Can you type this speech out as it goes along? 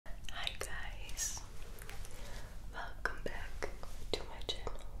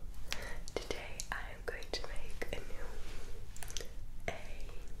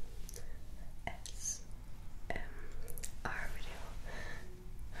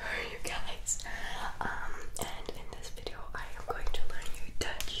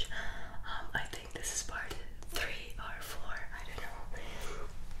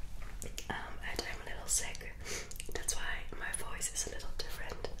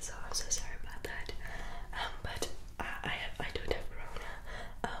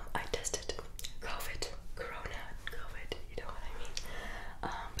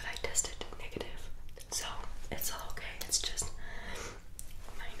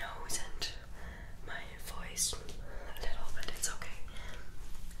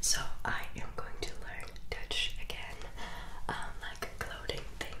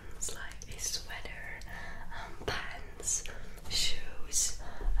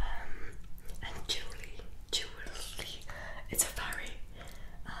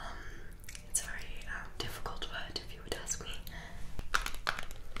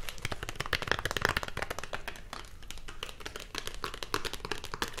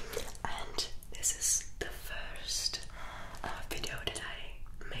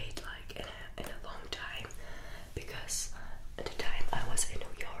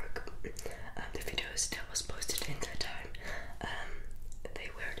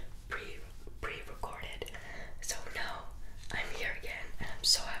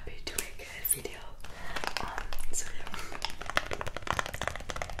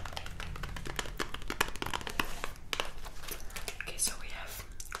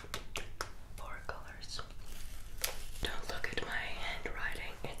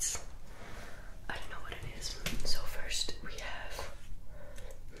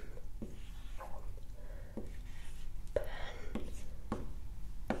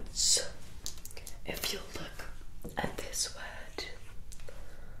So, if you look at this word,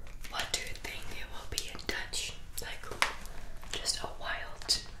 what do you think it will be in Dutch? Like, just a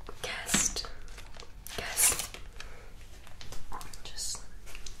wild guess. Just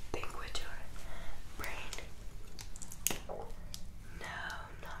think with your brain. No,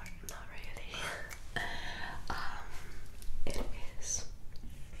 not really. It is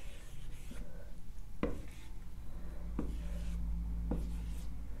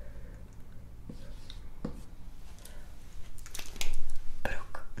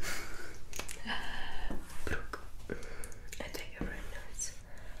Brugge. Brugge. I think everyone knows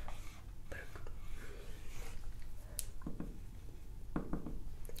Brugge.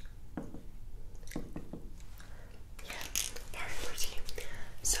 Yeah, very pretty.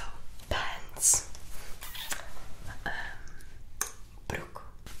 So, pants. Broek.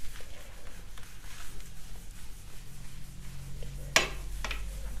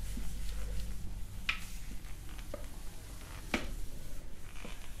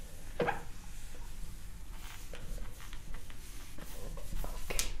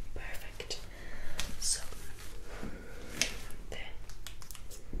 Okay, perfect. So then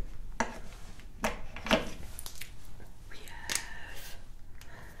we have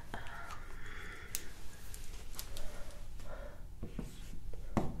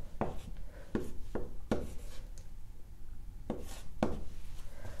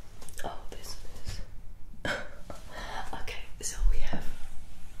oh, this is okay, so we have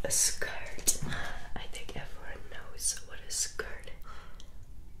a skirt. I think everyone knows what a skirt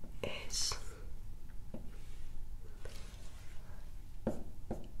is.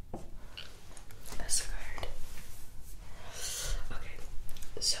 A skirt. Okay,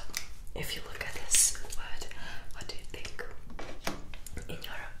 so if you look at this word, what do you think in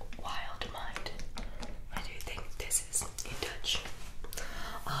your wild mind? What do you think this is in Dutch?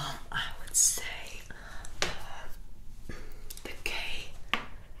 I would say the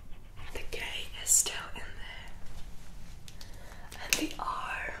K is still in there, and the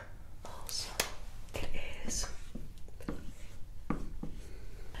R also. It is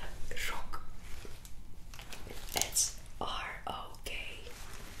rok. It's R-O-K.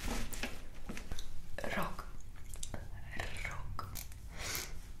 Rok.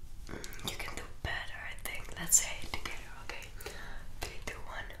 You can do better, I think. Let's say it together, okay? 3, 2,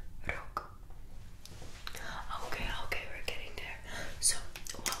 1. Rok. Okay, we're getting there. So,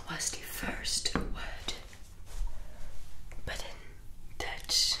 what was the first word? But in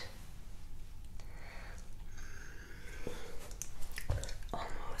Dutch.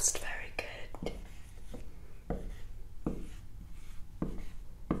 Almost very good.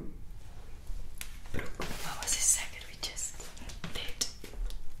 Broek. What was the second we just did?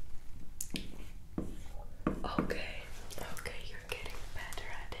 Okay, you're getting better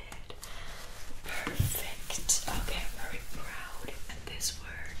at it. Perfect. Okay, I'm very proud at this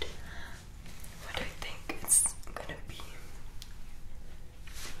word. What do you think it's gonna be?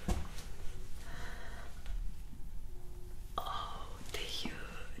 Oh, do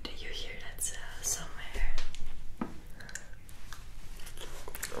you hear that somewhere?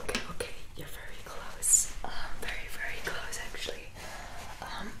 Okay, you're very close. Very close actually.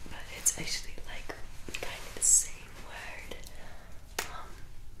 But it's actually like kind of the same word.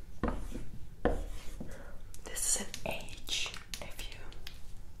 This is an H, if you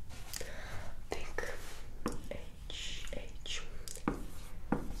think H.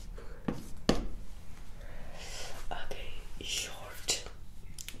 Okay, short,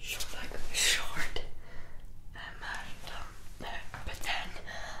 like short. But then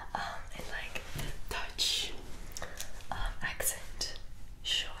in like the Dutch accent,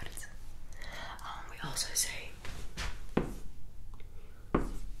 short. We also say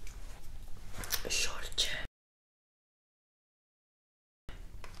shortje.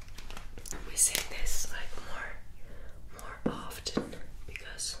 We say this like more often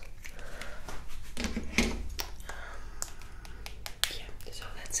because yeah. So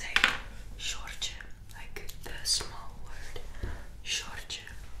let's say shortje, like the small word shortje.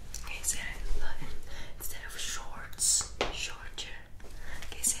 Okay, say it in Latin instead of shorts. Shortje.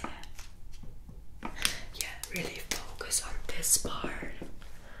 Okay, say it. Yeah, really focus on this part.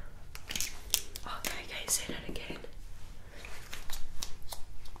 Okay.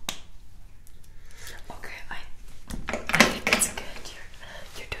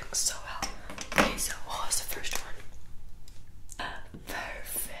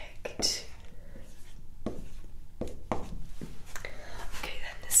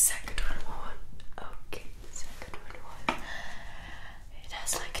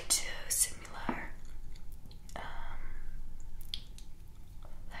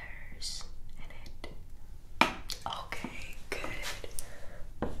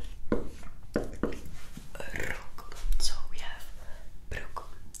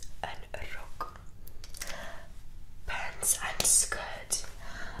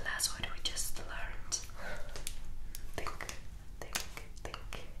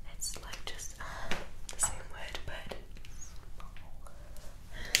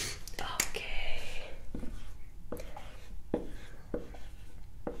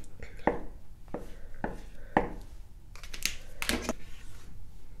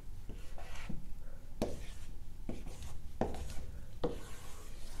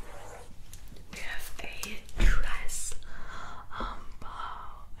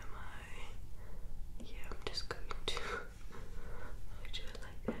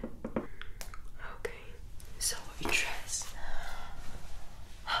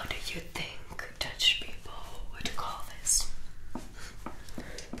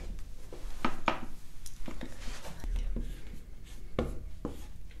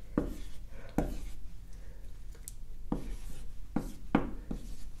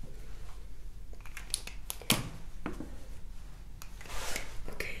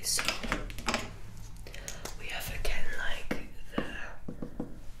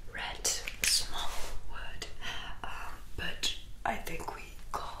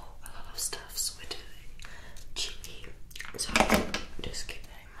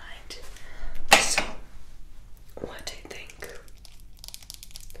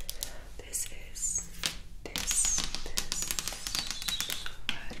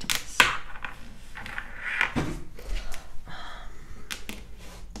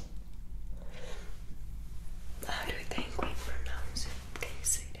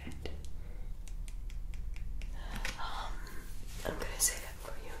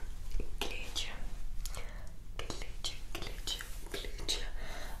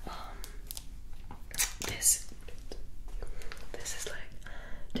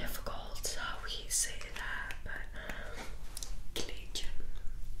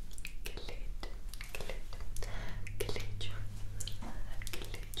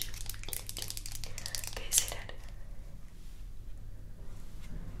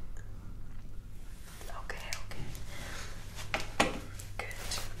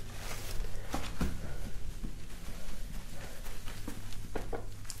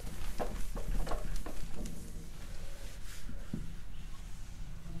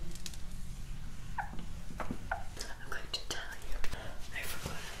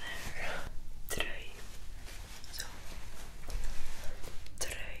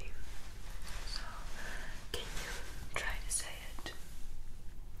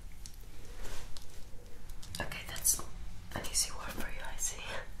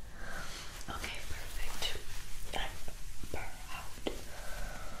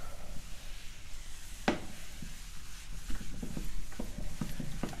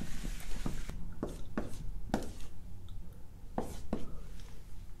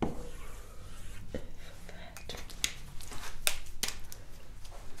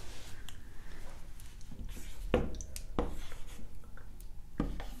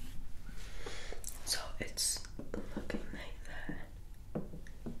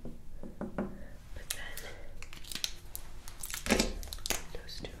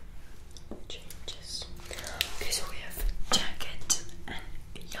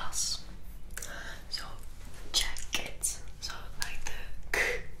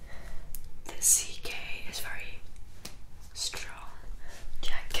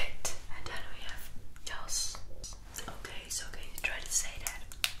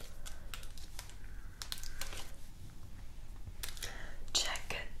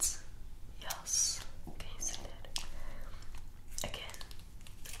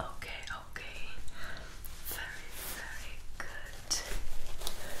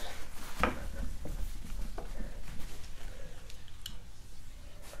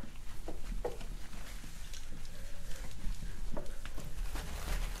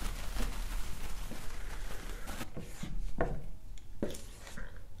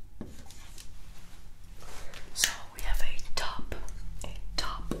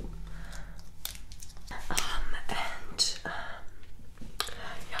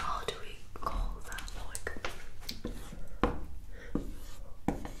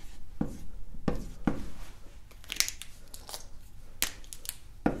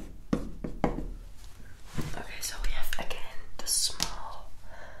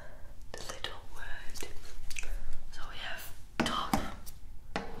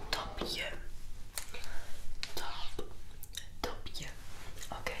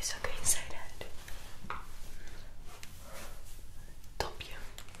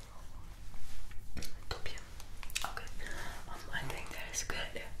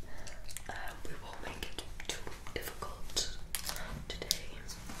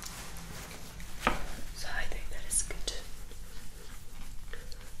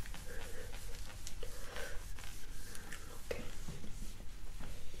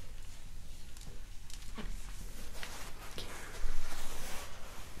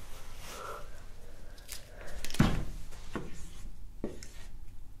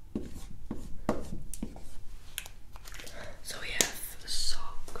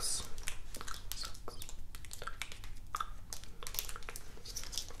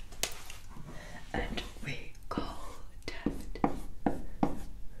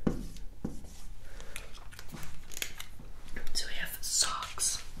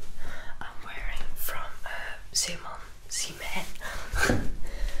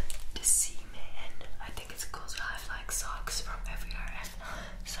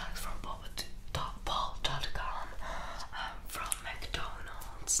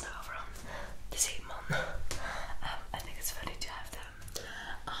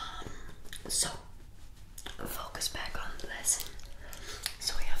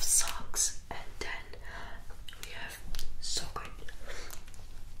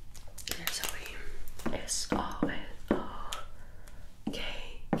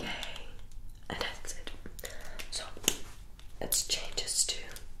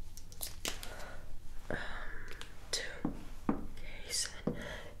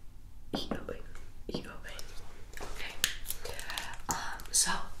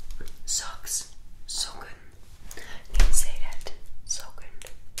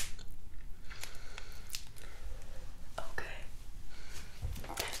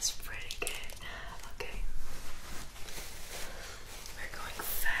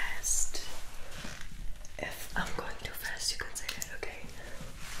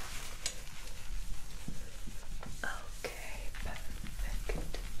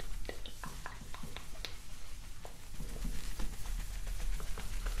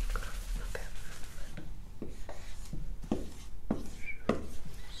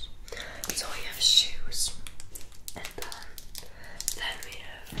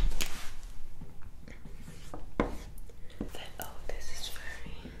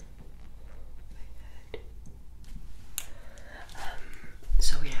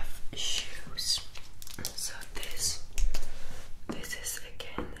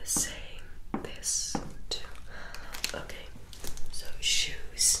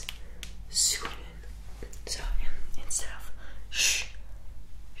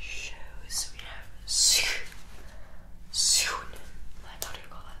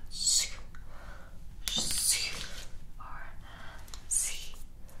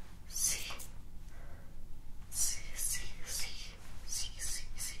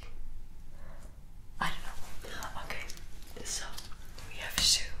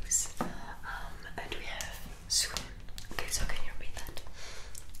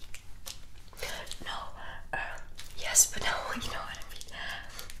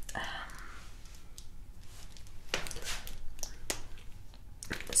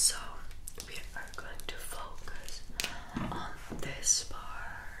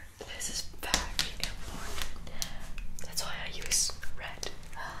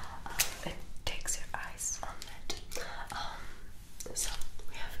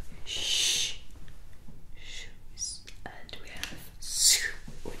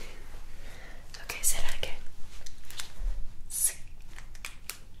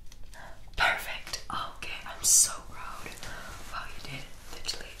 I'm so proud. Wow, you did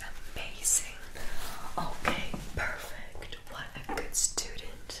literally amazing. Okay, perfect. What a good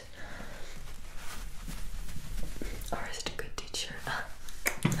student. Or is it a good teacher?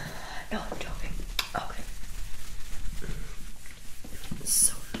 No, I'm joking. Okay.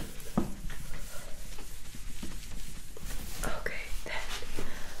 So, okay, then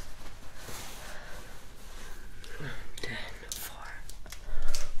for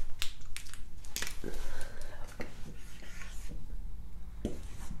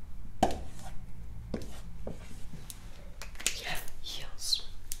yeah, heels.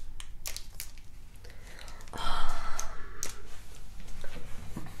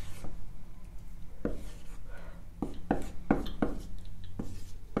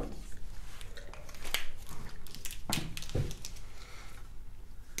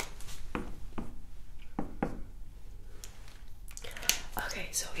 Okay,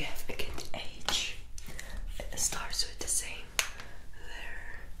 so we have again H. It starts with the same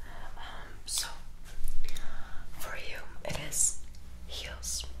letter. So for you it is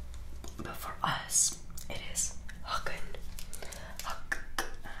heels, but for us it is hakken.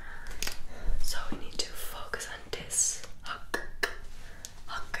 So we need to focus on this. Hakken,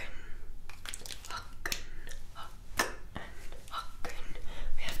 hakken, hakken.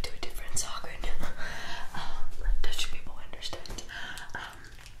 We have two different hakken. Dutch people understand.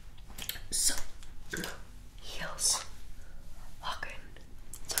 So heels, hakken.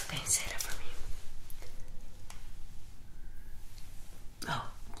 So can you say that for me? Oh,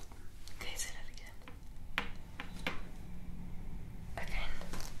 can you say that again? Again.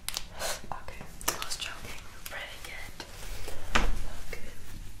 Okay, I was joking. Pretty good. Okay.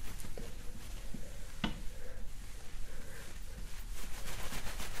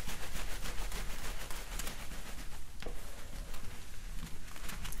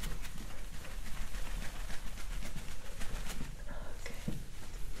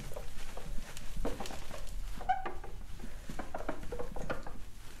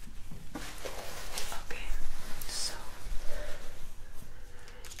 Okay, so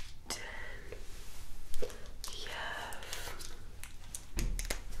then we have,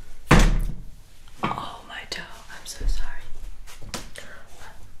 oh my toe, I'm so sorry.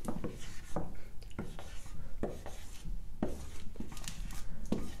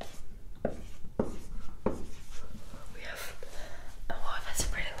 We have, oh that's a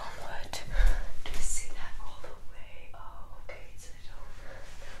pretty long word. Do you see that all the way? Oh okay, it's a little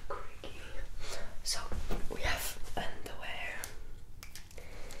creaky. So we have underwear.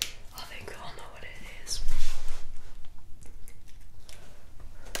 I think we all know what it is.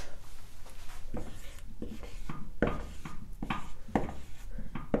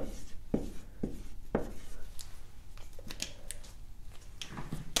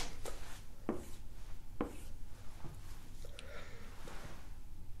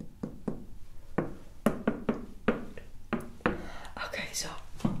 Okay, so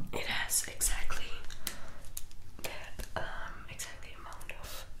it has exactly the exactly amount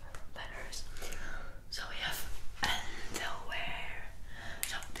of letters. So we have underwear.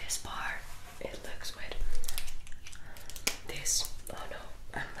 So this part, it looks with this. Oh no,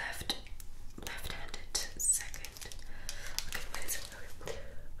 I'm left-handed. Second. Okay, wait.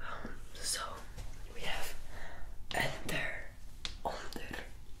 So we have under.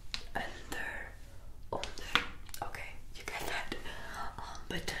 Okay, you get that.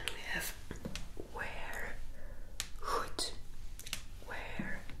 But then we have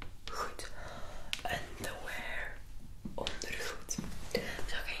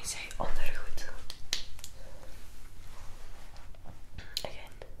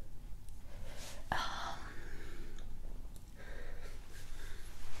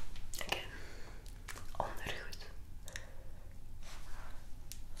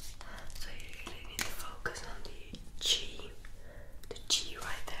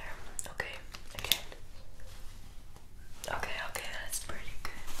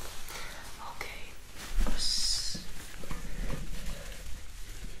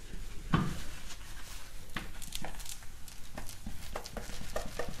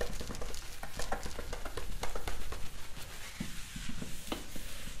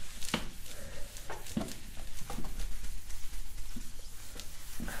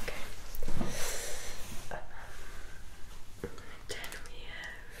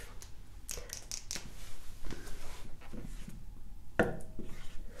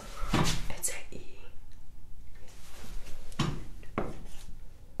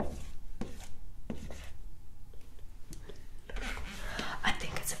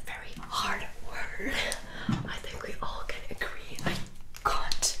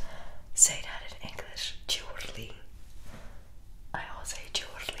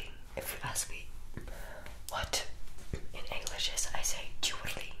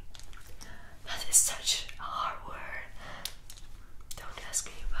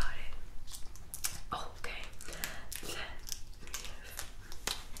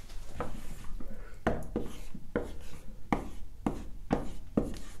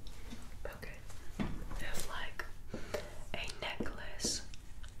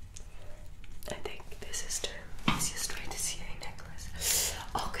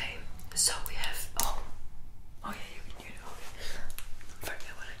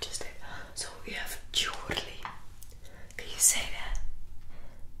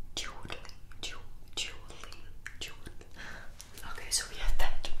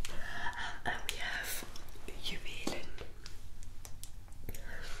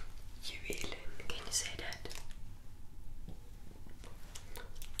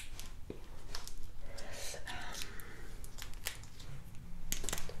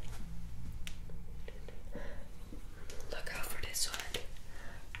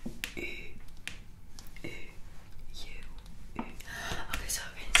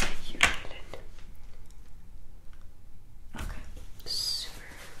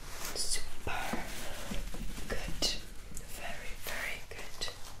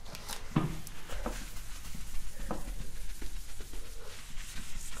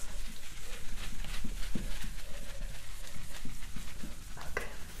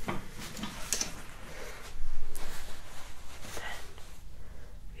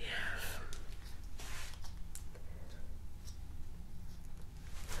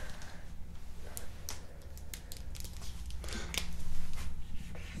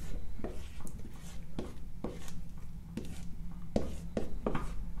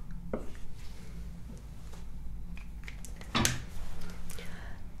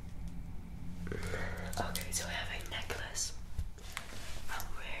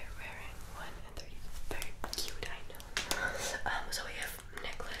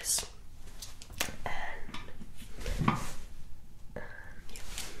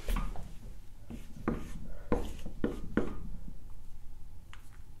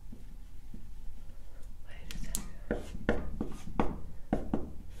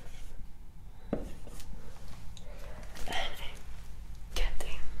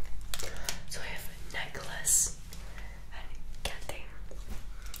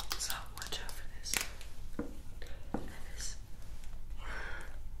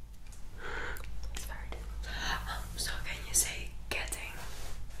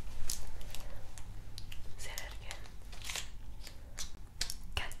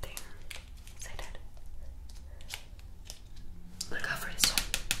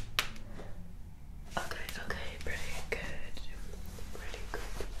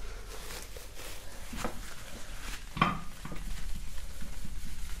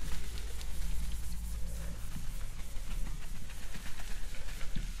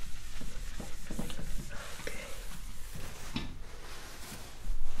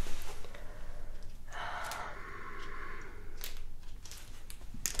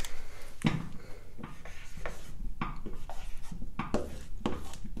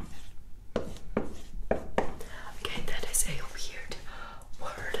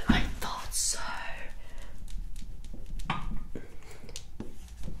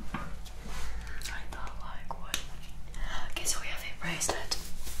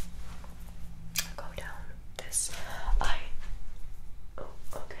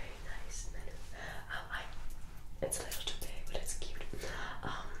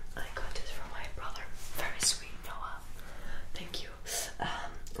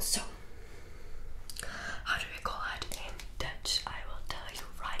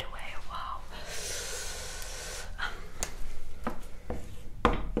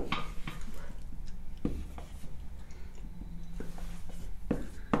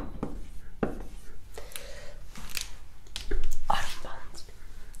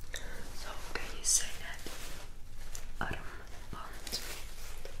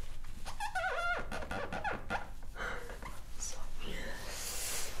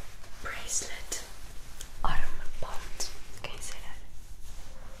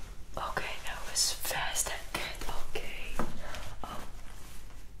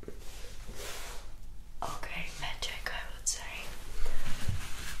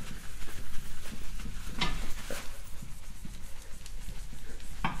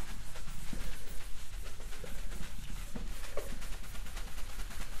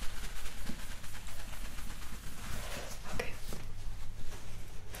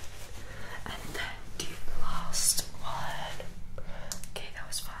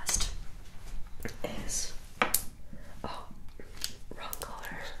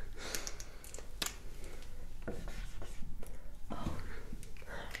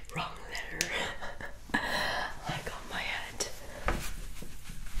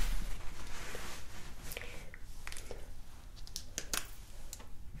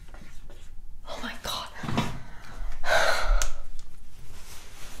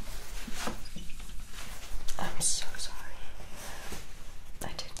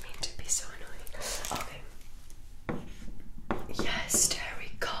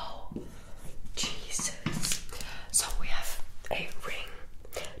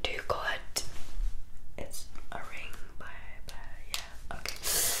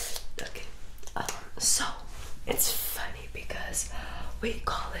So it's funny because we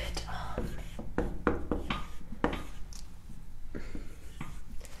call it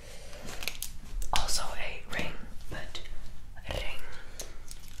also a ring, but a ring.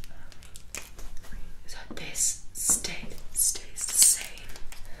 So this stays the same,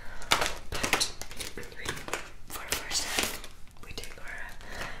 but for the first time we take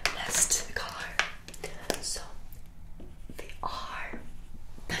our last color. So the R,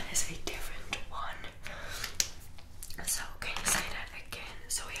 that is a different one. So can you say that again?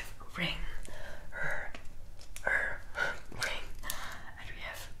 So we have ring, ring, and we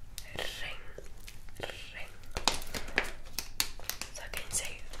have ring. So I can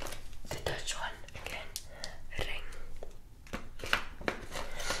say the Dutch one again, ring.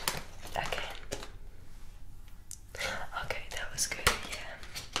 Again. Okay, that was good, yeah.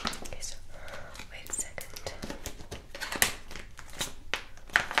 Okay, so wait a second.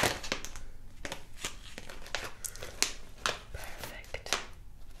 Perfect.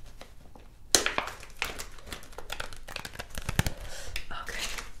 Okay,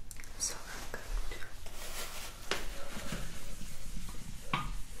 so I'm going to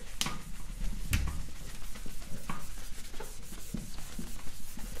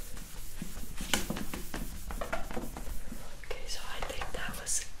okay, so I think that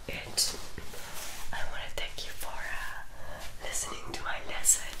was it. I want to thank you for listening to my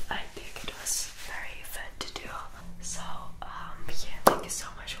lesson. I think it was very fun to do. So yeah, thank you so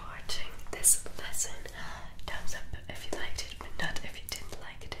much for watching this lesson,